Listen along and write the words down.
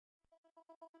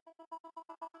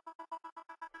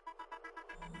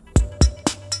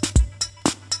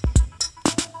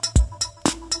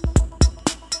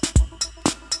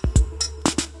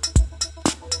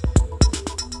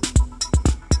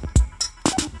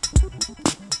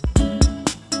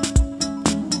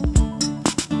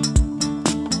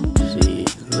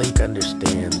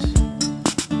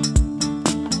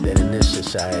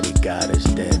society, God is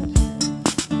dead.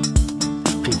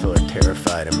 People are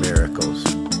terrified of miracles.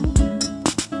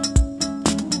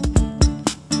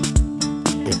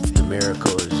 If the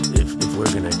miracle is, if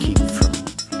we're gonna keep from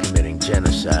committing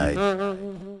genocide,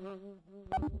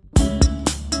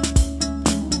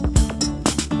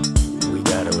 we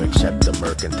gotta accept the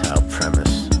mercantile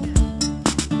premise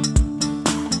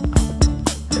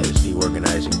as the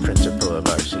organizing principle of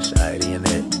our society, and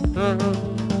it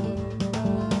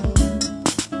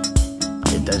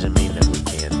doesn't mean that we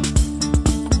can't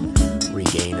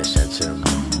regain a sense of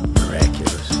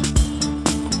miraculous.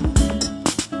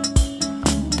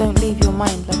 Don't leave your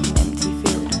mind like an empty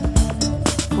field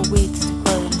for weeds to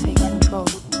grow and take control.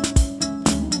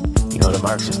 You know, the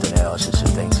Marxist analysis of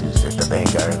things is that the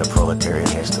vanguard of the proletariat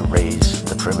has to raise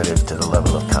the primitive to the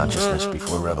level of consciousness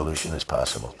before revolution is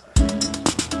possible.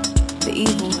 The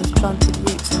evil has planted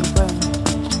roots and grown.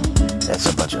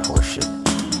 That's a bunch of horseshit.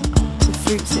 The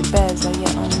fruits it bears are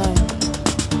yet unknown.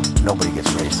 Nobody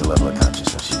gets raised to the level of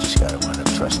consciousness. You just gotta wind up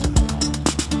trusting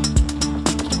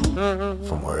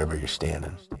from wherever you're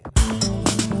standing.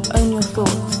 Own your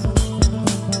thoughts.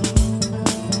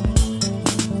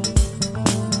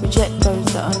 Reject those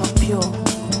that are not pure.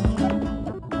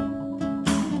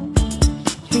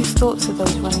 Whose thoughts are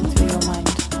those running through your mind?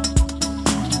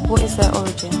 What is their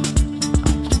origin?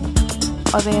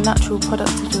 Are they a natural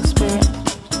product of your spirit?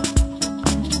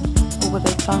 Or were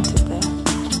they planted there?